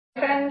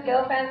Friend,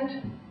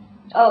 girlfriend?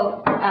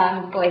 Oh,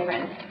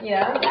 boyfriend.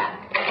 Yeah? Yeah.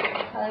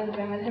 How long have you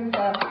been with him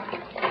for?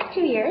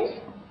 2 years.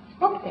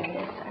 Oh, there it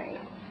is, sorry.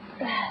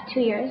 2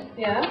 years.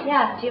 Yeah?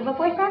 Yeah, do you have a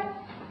boyfriend?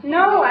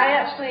 No, I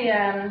actually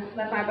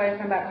left my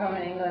boyfriend back home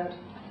in England.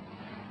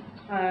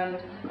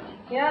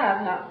 Yeah,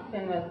 I've not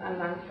been with a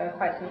man for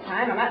quite some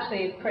time. I'm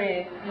actually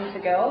pretty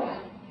into girls.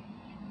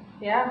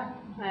 Yeah.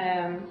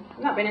 I've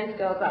not been into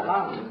girls that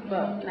long,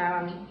 but now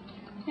I'm,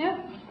 yeah.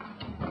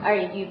 Are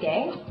you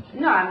gay?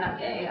 No, I'm not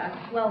gay.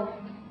 Well,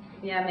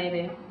 yeah,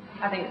 maybe.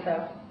 I think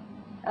so.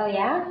 Oh,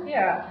 yeah?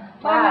 Yeah.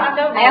 Wow. Well, I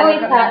don't know. I always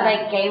thought,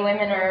 like, gay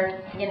women are,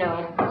 you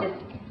know, just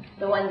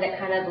the ones that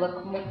kind of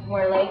look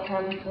more like,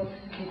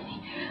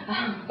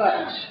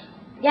 Butch.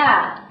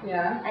 Yeah.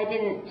 Yeah. I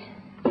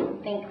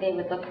didn't think they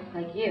would look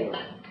like you.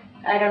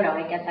 I don't know.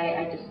 I guess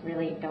I just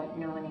really don't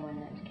know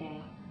anyone that's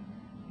gay.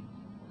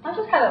 I've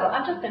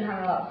just been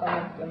having a lot of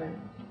fun with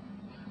women.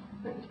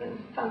 It's been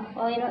fun.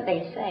 Well, you know what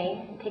they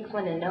say. It takes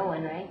one to know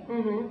one, right?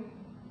 Mhm.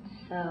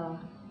 So. How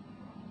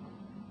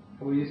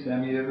about you,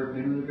 Sam? You ever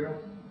been with a girl?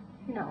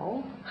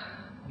 No.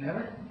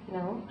 Never?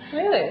 No.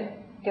 Really?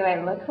 Do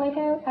I look like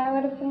I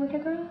would have been with a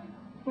girl?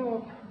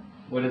 Mm.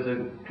 What does a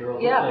girl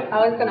look Yeah, like?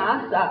 I was gonna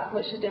ask that.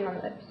 What she's doing on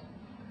the lips?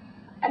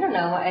 I don't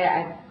know.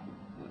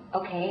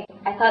 Okay.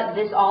 I thought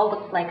this all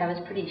looked like I was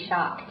pretty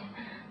shocked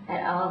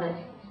at all this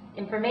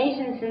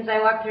information since I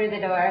walked through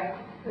the door.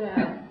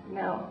 Yeah.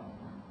 No.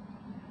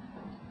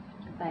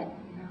 But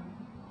no.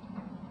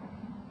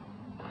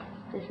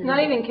 This is Not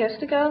even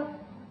kissed a girl?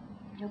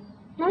 Nope.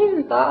 Not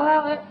even thought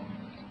about it?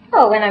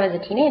 Oh, when I was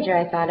a teenager,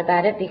 I thought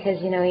about it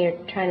because, you know, you're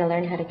trying to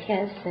learn how to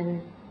kiss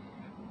and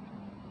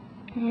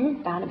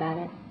thought about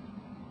it.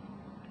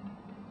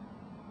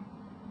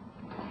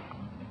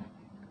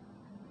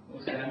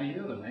 Well, Sammy,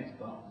 you have a nice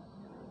bum.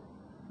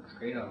 Looks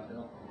great on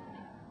film.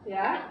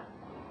 Yeah?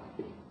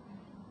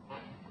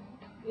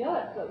 Your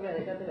lips look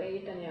really good the way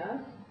you've done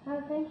yours. Oh,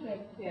 thank you.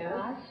 Yeah.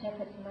 Boss, should I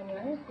put some on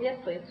yours? Yes,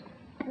 please.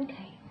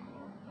 Okay.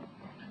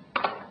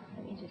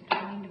 Let me just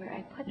find where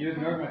I put You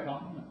ignored my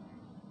compliment.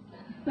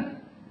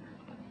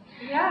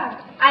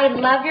 Yeah. I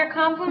love your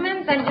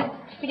compliments. I'm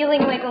just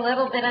feeling like a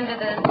little bit under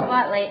the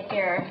spotlight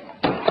here.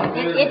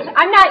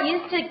 I'm not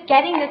used to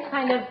getting this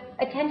kind of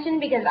attention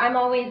because I'm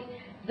always,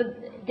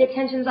 the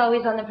attention's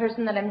always on the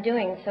person that I'm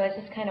doing, so it's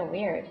just kind of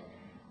weird.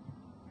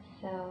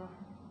 So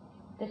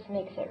this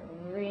makes it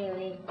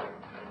really...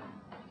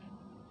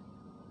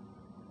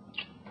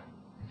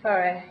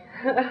 Sorry.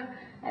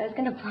 I was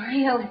going to blot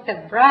it with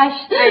the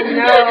brush. I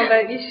know,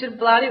 but you should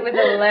blot it with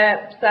the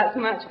lips. That's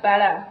much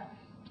better.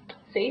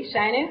 See,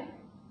 shiny?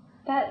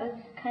 That was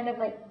kind of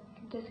like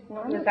just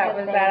normal. Was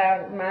that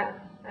out matte?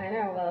 I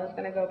know, well, I was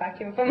going to go back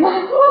in for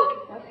more.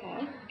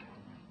 Okay.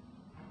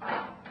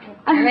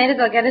 I might as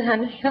well get it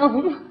on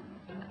film.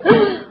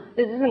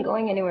 This isn't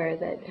going anywhere, is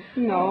it?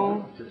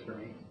 No. It's just for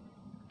me.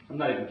 I'm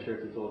not even sure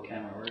if this little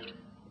camera works.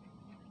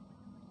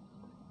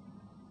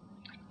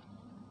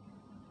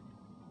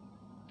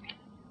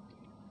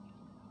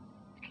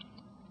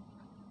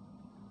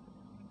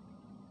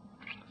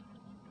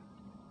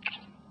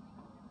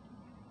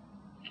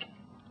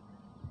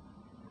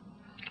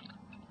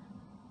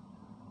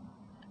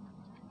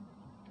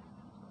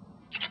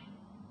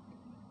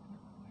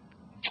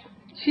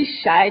 She's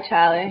shy,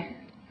 Charlie.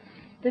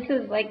 This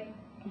is like,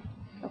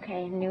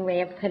 okay, a new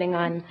way of putting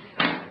on.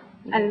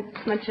 And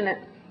smudging it.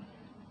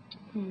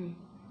 You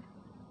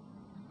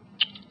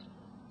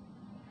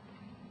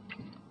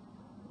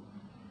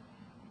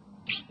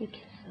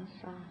kiss so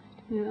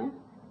soft. You know?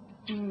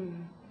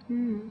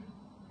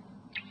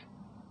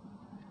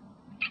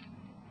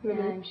 Yeah,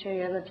 I'm sure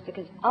your lipstick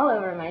is all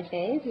over my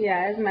face.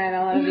 Yeah, is mine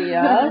all over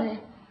yours?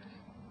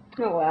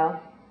 Oh,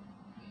 well.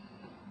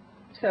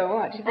 So,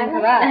 what do you think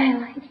of that? I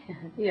liked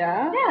it.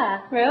 Yeah?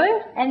 Yeah. Really?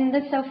 And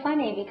it's so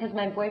funny because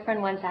my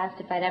boyfriend once asked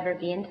if I'd ever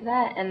be into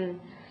that, and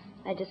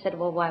I just said,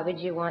 well, why would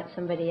you want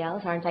somebody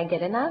else? Aren't I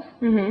good enough?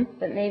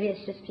 But maybe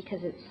it's just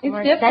because it's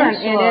more different.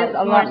 sensual. It is it's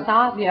a more lot.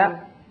 soft.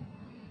 Yeah.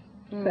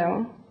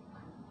 So.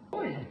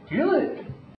 Boy, do it.